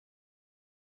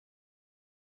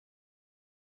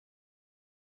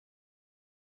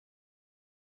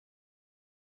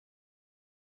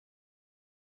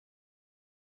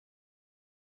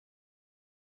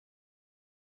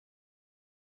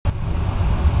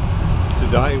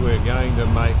Today we're going to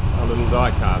make a little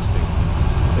die casting.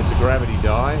 It's a gravity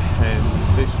die, and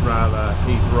this rather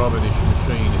heat-robberish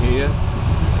machine here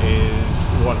is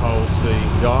what holds the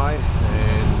die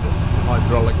and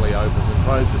hydraulically opens and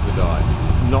closes the die.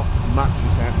 Not much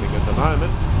is happening at the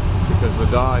moment because the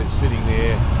die is sitting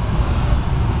there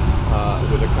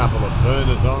with a couple of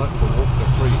burners on it to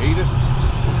preheat it,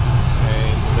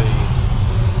 and the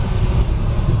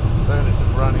furnace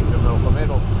is running to melt the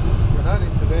metal. You note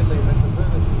incidentally that the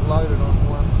furnace is loaded on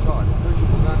one side. The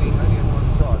crucible is only on one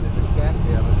side. There's a gap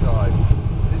the other side.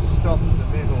 This stops the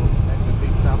metal as it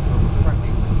heats up from cracking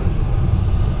the crucible.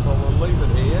 So we'll leave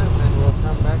it here and we'll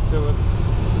come back to it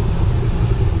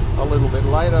a little bit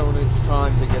later when it's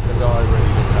time to get the die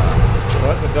ready to cast.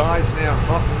 Right, the die is now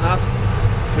hot enough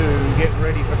to get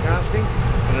ready for casting,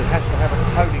 and it has to have a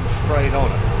coating sprayed on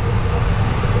it.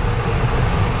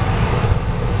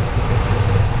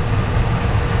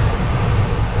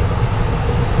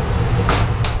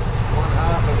 One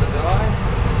half of the die,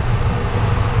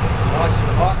 nice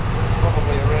and hot,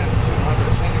 probably around 200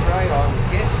 centigrade I would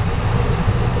guess.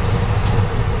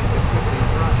 You can quickly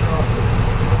brush off,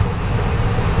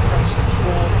 brush some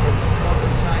straw from the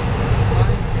condensate from the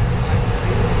flame.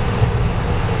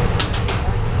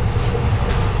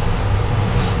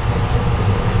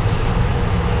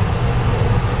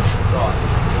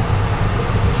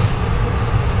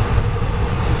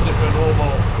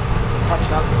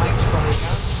 Touch-up paint spray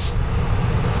gun.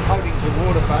 Coatings are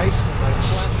water-based and they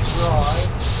flash dry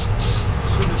as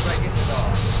soon as they hit the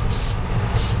die.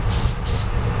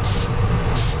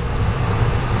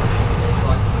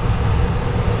 Right.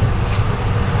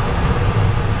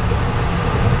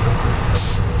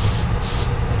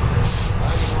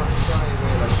 I only want to show you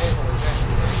where the metal is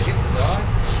actually going to hit the die.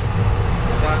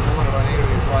 I don't want it on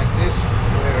areas like this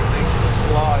where it needs to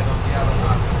slide on the other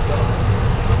half of the die.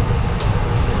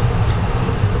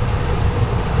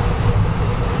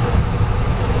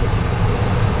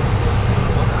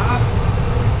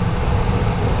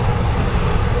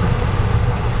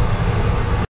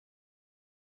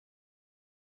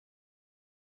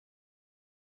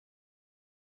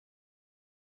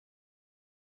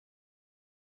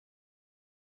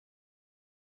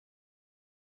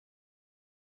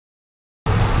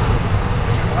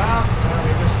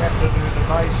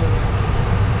 Base and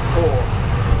core.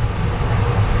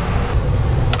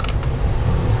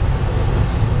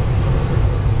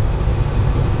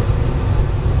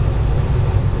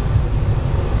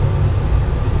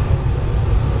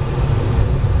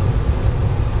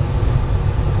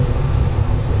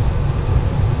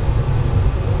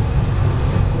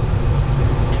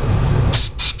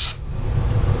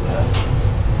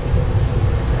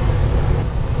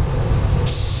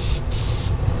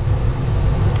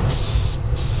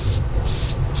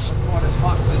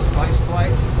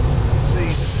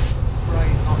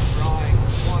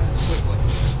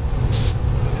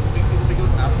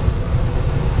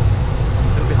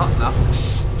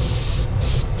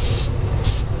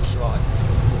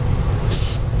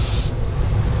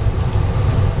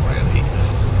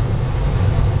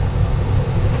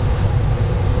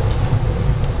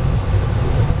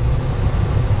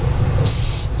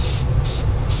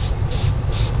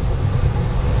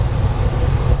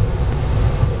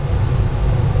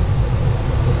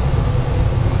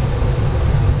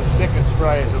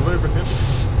 Spray as a lubricant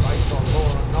based on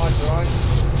boron nitride,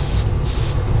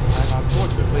 and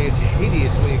unfortunately it's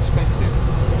hideously expensive.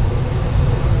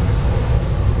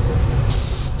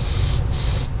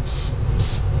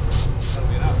 That'll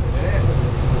be enough there.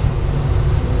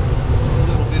 A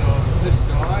little bit on this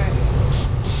guy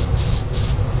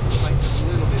makes it a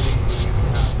little bit easier to get the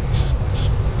casting out.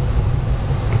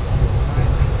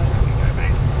 Let me go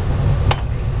back.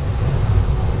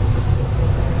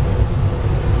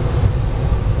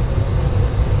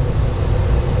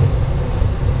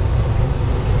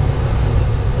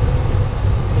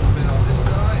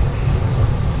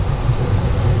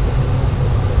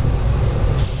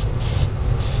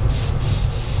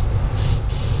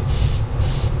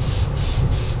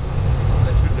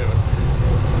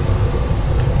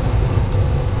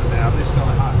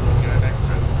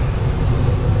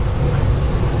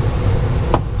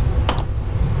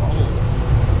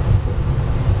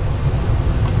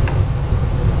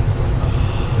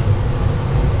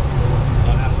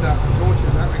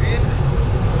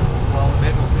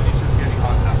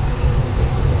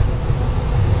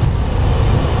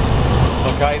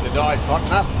 Okay, the die's hot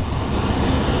enough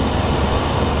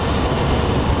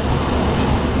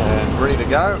and ready to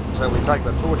go, so we take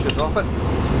the torches off it.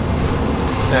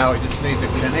 Now we just need to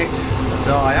connect the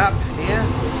die up here.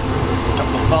 A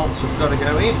couple of bolts have got to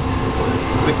go in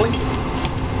quickly.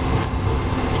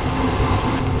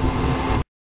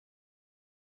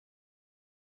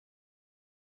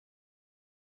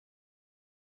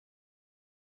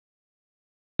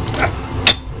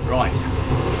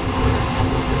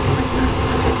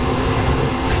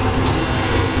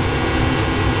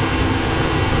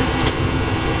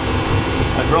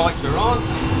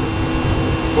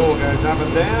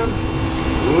 and down.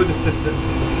 Good.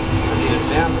 I need it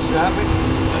down to start with.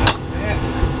 Yeah.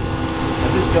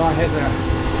 And this guy has a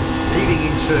heating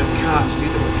insert cast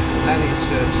into it. That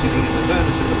insert's sitting in the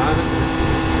furnace at the moment,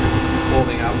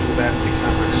 warming up to about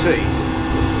 600 C.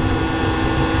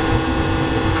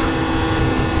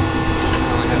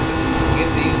 I have to get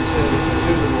the insert in the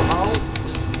two little holes,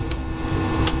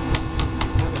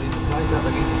 have it in place up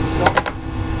against the top.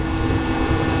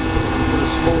 Put a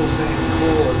small sand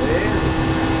core there.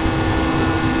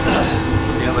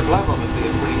 The other glove on would be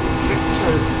a pretty good trick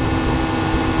too.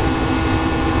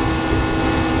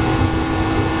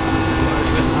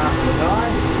 Close this half of the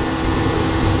die.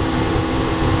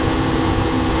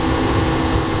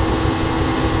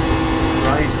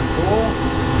 Raise the core.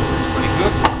 That's pretty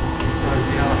good. Close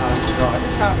the other half of the die.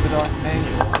 This half of the die is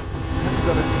manual. I haven't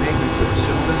got it connected to the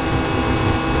cylinder.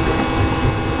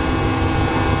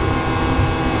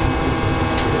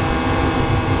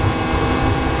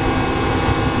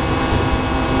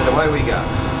 Away we go.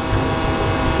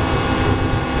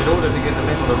 In order to get the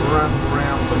metal to run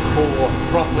around the core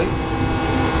properly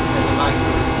and to make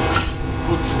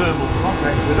good thermal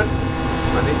contact with it,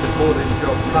 I need to pour this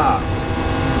job fast.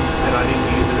 And I need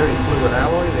to use a very fluid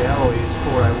alloy. The alloy is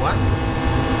 401,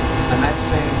 and that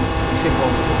sand tip on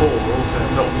the core also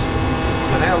helps.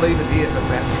 So now leave it here for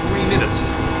about 3 minutes.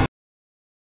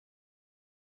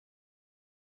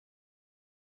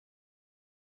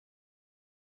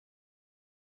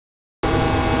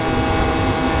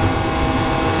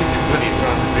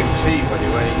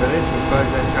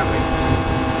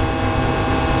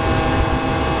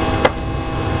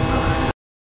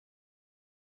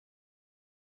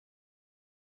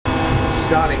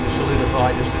 Starting to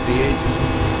solidify just at the edges.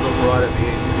 Look right at the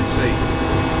edge, you can see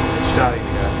it's starting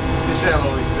to go. This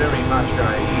alloy is very much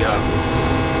a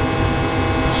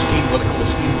skin, what they call a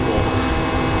skin former.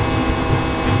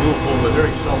 It will form a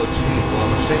very solid skin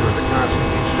while the centre of the casting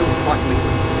is still quite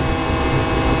liquid.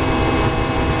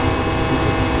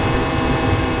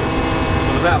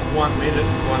 With about 1 minute,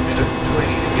 1 minute and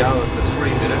 20 to go of the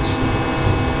 3 minutes,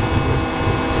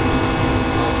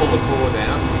 I'll pull the core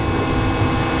down.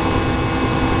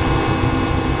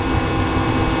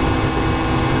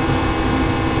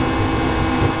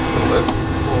 Let the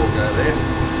core go there.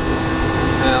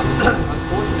 Now,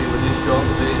 unfortunately with this job,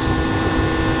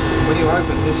 when you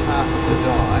open this half of the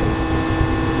die,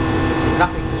 there's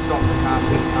nothing to stop the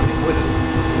casting coming with it.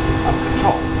 Up the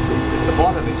top, at the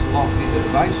bottom it's locked into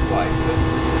the base plate, but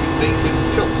it means it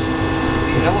tilts.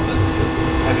 The element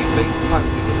having been poked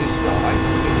into this die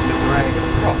is to drag it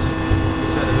across.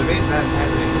 So to prevent that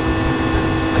happening,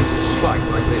 they use a spike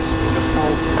like this. Just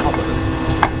hold the top of it.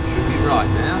 Should be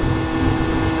right now.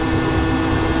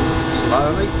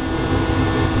 Slowly.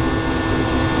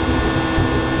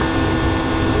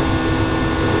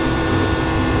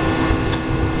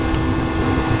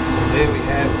 There we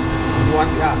have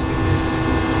one casting.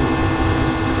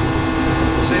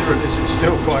 The centre of this is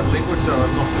still quite liquid, so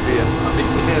I've got to be a bit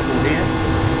careful here.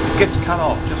 It gets cut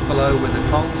off just below where the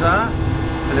tongs are,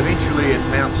 and eventually it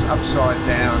mounts upside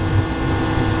down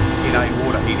in a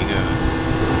water heating urn.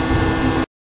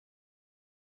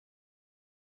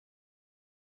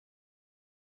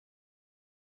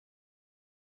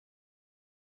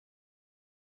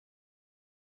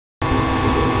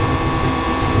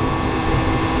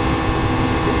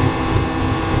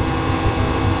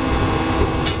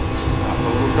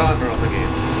 Timer up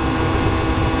again.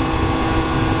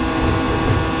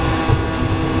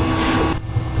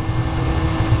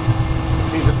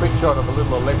 Here's a quick shot of a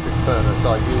little electric furnace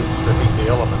I used to heat the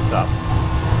elements up.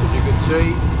 As you can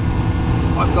see,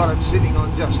 I've got it sitting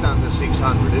on just under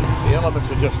 600. The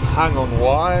elements are just hung on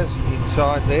wires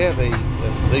inside there.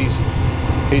 These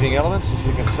heating elements, as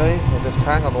you can see, they're just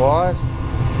hung on wires.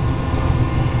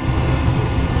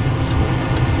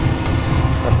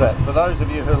 That's that. For those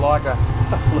of you who like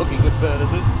looking at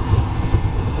furnaces,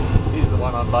 here's the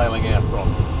one I'm bailing out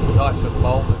from. Nice and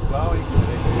mould and glowing, and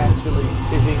it's actually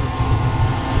sitting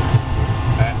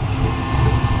at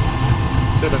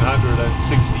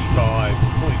 765.6,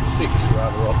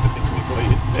 rather optimistically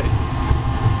it says.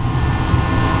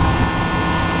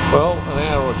 Well,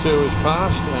 an hour or two has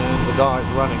passed and the die's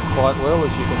running quite well,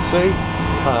 as you can see.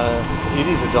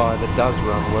 It is a die that does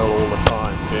run well all the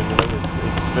time generally.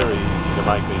 It's very easy to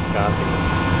make these castings.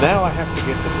 Now I have to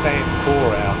get the sand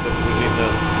core out that was in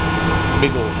the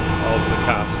middle of the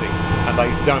casting, and they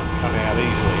don't come out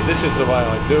easily. This is the way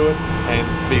I do it, and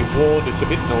be warned, it's a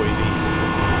bit noisy.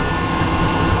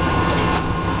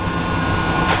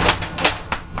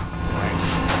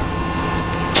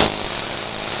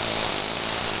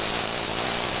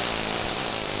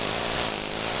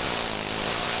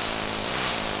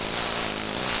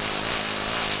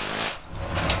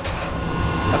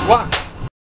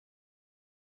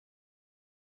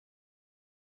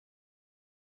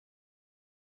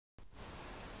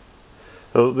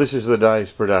 Well, this is the day's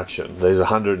production. There's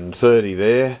 130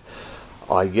 there.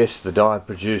 I guess the die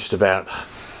produced about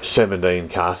 17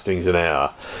 castings an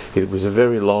hour. It was a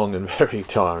very long and very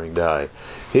tiring day.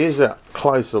 Here's a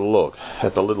closer look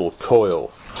at the little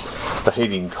coil, the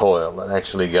heating coil that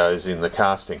actually goes in the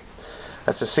casting.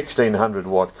 That's a 1600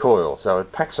 watt coil, so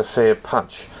it packs a fair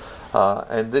punch.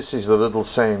 And this is the little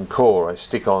sand core I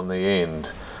stick on the end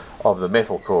of the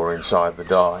metal core inside the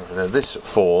die. Now this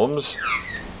forms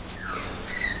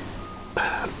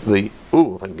the,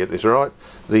 if I can get this right,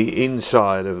 the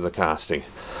inside of the casting.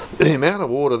 The amount of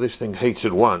water this thing heats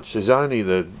at once is only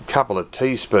the couple of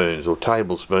teaspoons, or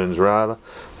tablespoons rather,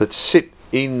 that sit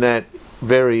in that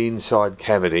very inside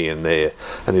cavity in there,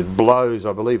 and it blows,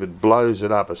 I believe it blows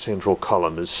it up a central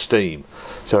column as steam.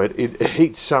 So it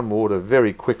heats some water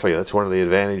very quickly. That's one of the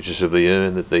advantages of the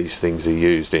urn that these things are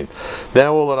used in.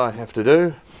 Now all that I have to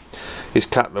do is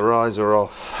cut the riser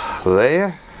off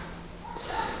there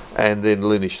and then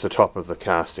linish the top of the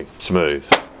casting smooth.